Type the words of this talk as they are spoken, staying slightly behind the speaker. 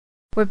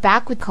We're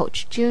back with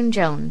Coach June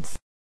Jones.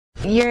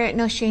 You're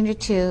no stranger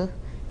to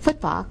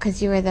football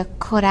because you were the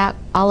Kodak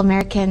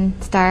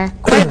All-American star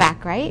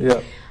quarterback, right?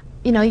 Yeah.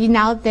 You know, you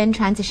now then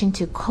transitioned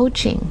to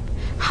coaching.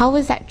 How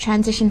was that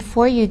transition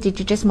for you? Did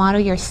you just model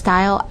your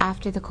style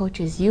after the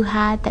coaches you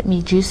had that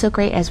made you so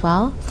great as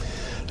well?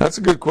 That's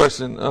a good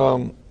question.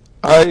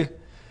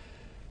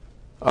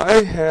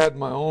 I had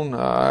my own.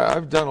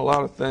 I've done a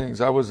lot of things.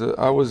 While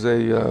I was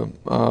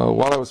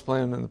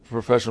playing in the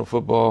professional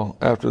football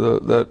after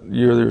that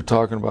year that you're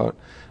talking about,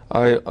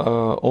 I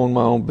owned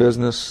my own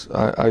business.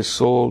 I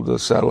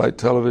sold satellite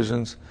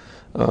televisions,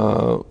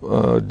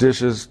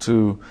 dishes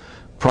to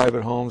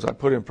private homes. I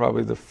put in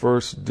probably the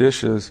first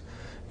dishes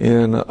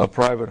in a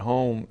private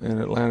home in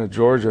Atlanta,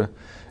 Georgia,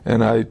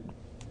 and I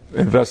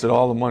invested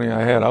all the money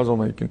I had. I was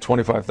only making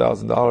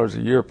 $25,000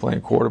 a year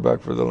playing quarterback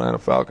for the Atlanta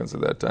Falcons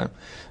at that time.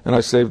 And I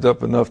saved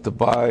up enough to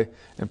buy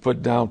and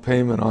put down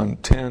payment on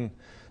 10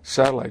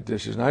 satellite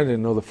dishes. And I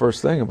didn't know the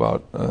first thing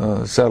about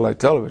satellite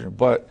television.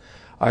 But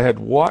I had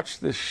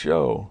watched this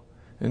show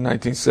in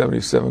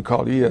 1977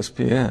 called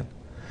ESPN.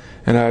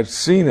 And I had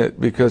seen it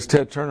because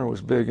Ted Turner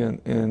was big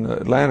in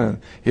Atlanta.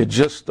 He had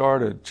just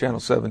started Channel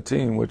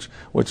 17, which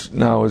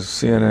now is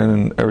CNN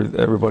and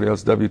everybody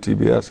else,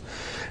 WTBS.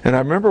 And I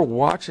remember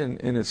watching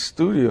in his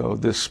studio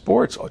this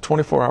sports,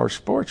 24-hour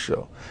sports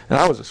show. And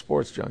I was a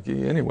sports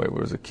junkie anyway when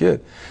I was a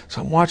kid.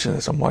 So I'm watching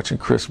this. I'm watching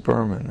Chris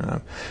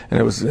Berman.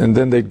 And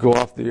then they'd go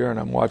off the air, and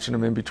I'm watching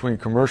them in between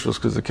commercials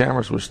because the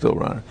cameras were still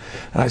running.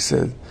 And I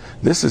said,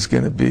 this is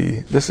going to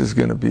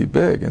be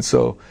big. And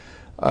so,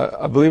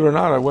 believe it or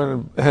not, I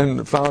went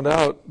and found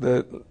out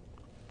that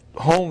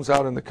homes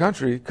out in the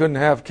country couldn't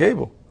have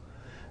cable.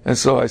 And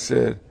so I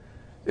said,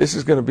 this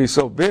is going to be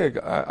so big.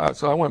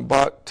 So I went and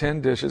bought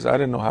 10 dishes. I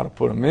didn't know how to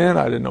put them in.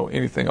 I didn't know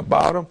anything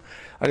about them.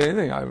 I didn't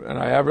anything.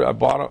 I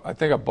bought them. I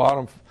think I bought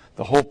them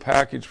the whole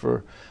package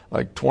for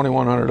like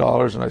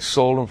 $2,100, and I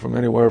sold them from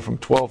anywhere from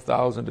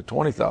 $12,000 to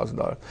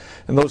 $20,000.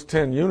 And those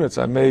 10 units,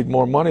 I made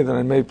more money than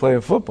I made playing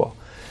football.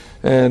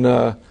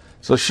 And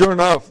so sure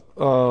enough,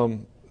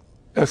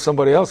 if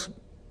somebody else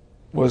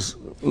was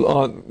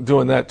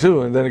doing that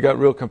too, and then it got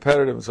real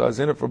competitive. And so I was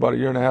in it for about a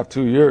year and a half,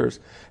 2 years.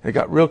 And it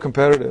got real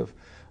competitive.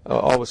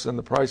 All of a sudden,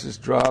 the prices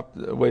dropped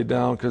way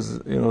down because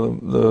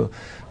there's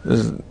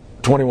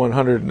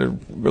 2,100 and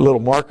a little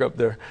markup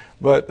there.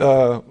 But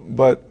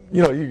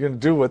you know, you're going to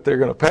do what they're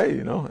going to pay,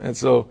 you know. And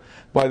so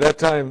by that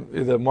time,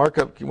 the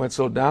markup went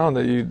so down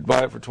that you'd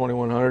buy it for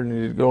 2,100 and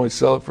you'd only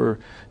sell it for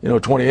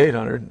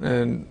 2,800.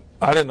 And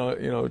I didn't know,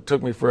 it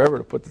took me forever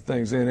to put the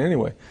things in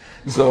anyway.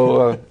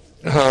 So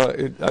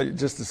I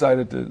just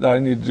decided that I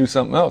needed to do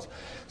something else.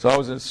 So I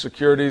was in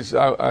securities.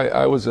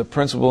 I was a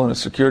principal in a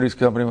securities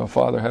company. My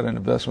father had an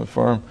investment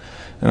firm,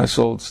 and I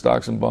sold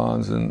stocks and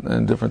bonds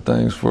and different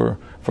things for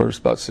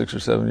about 6 or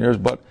 7 years.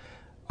 But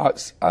I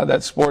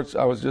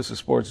was just a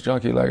sports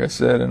junkie, like I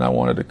said, and I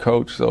wanted to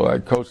coach. So I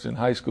coached in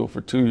high school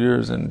for 2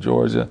 years in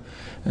Georgia.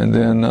 And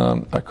then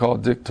I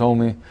called Dick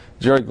Tomey,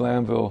 Jerry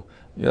Glanville.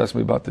 You asked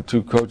me about the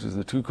two coaches.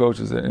 The two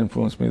coaches that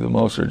influenced me the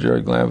most are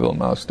Jerry Glanville and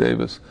Mouse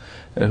Davis,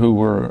 who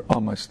were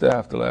on my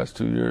staff the last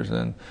 2 years.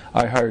 And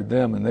I hired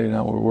them, and they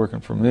now were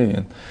working for me.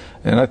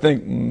 And I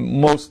think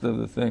most of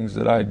the things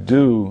that I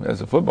do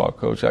as a football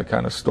coach, I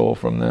kind of stole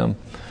from them,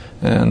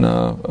 and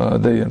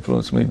they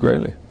influenced me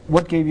greatly.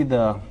 What gave you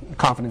the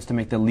confidence to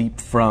make the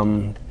leap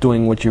from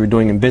doing what you were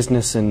doing in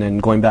business and then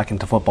going back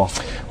into football?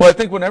 Well, I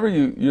think whenever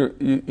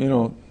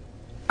you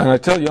and I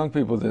tell young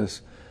people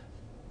this,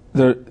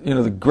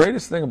 the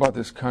greatest thing about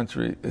this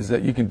country is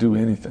that you can do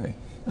anything.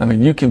 I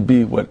mean, you can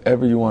be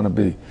whatever you want to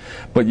be,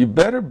 but you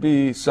better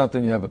be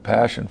something you have a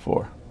passion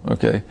for,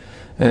 okay?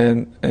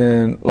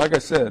 And like I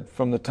said,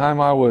 from the time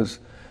I was,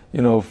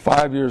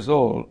 5 years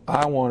old,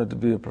 I wanted to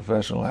be a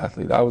professional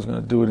athlete. I was going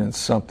to do it in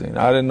something.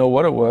 I didn't know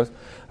what it was.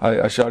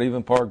 I shot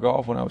even par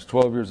golf when I was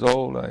 12 years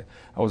old. I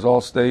was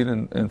all-state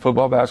in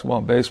football, basketball,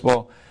 and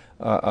baseball.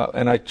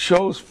 And I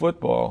chose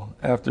football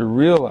after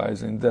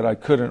realizing that I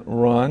couldn't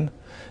run,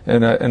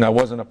 and I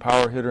wasn't a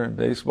power hitter in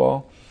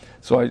baseball,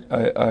 so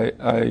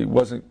I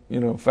wasn't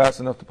fast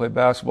enough to play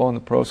basketball in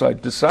the pros. So I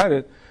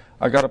decided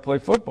I got to play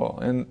football,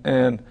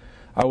 and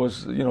I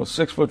was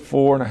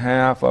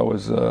 6'4.5". I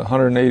was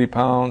 180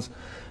 pounds,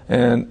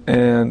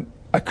 and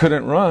I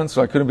couldn't run,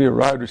 so I couldn't be a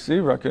wide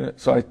receiver.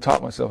 So I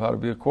taught myself how to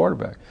be a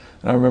quarterback.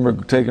 And I remember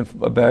taking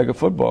a bag of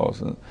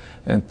footballs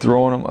and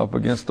throwing them up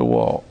against the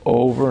wall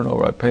over and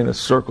over. I painted a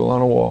circle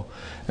on a wall.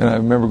 And I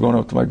remember going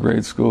up to my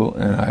grade school,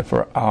 and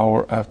for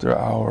hour after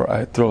hour,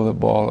 I'd throw the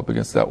ball up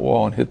against that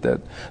wall and hit that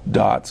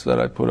dots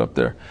that I put up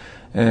there.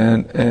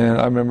 And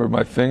I remember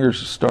my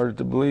fingers started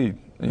to bleed,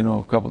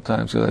 a couple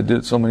times because I did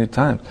it so many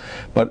times.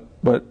 But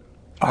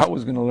I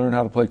was going to learn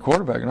how to play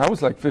quarterback, and I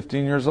was like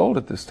 15 years old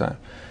at this time.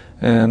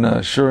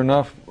 And sure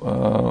enough,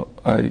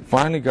 I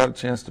finally got a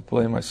chance to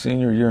play my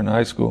senior year in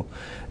high school.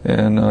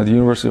 And the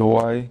University of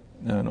Hawaii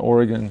and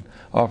Oregon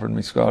offered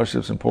me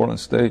scholarships in Portland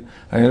State.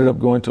 I ended up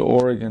going to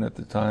Oregon at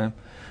the time,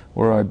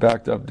 where I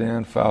backed up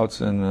Dan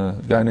Fouts and a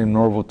guy named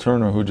Norval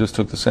Turner, who just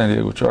took the San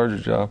Diego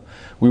Chargers job.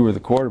 We were the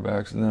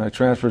quarterbacks. And then I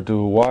transferred to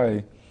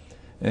Hawaii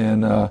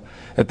And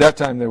at that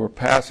time, they were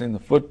passing the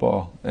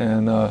football.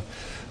 And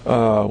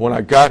when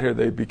I got here,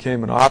 they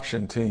became an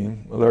option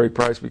team. Larry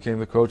Price became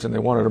the coach, and they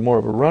wanted more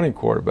of a running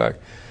quarterback.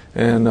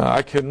 And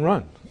I couldn't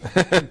run.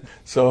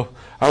 So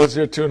I was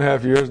here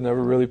 2.5 years,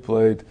 never really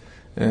played.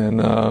 And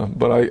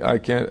but I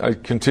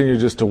continue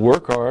just to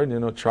work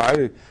hard, try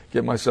to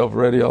get myself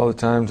ready all the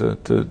time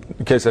to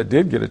in case I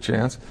did get a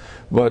chance.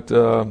 But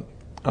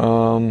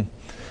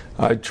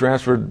I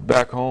transferred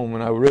back home,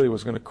 and I really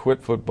was going to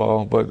quit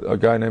football, but a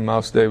guy named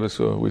Mouse Davis,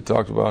 who we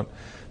talked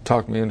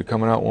me into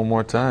coming out one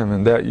more time.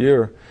 And that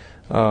year,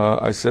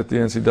 I set the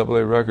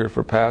NCAA record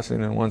for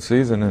passing in one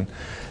season. And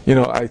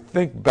I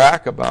think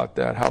back about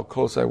that, how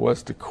close I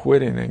was to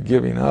quitting and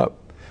giving up.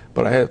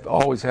 But I have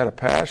always had a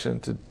passion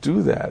to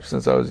do that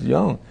since I was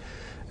young.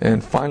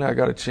 And finally I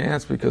got a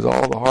chance because of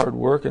all the hard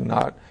work and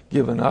not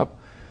giving up.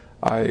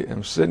 I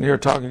am sitting here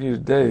talking to you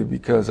today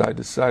because I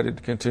decided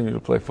to continue to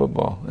play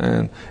football.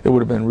 And it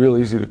would have been real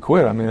easy to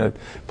quit. I mean, I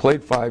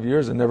played 5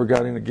 years and never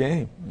got in a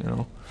game,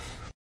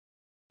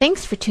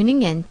 Thanks for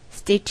tuning in.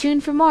 Stay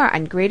tuned for more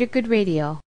on Greater Good Radio.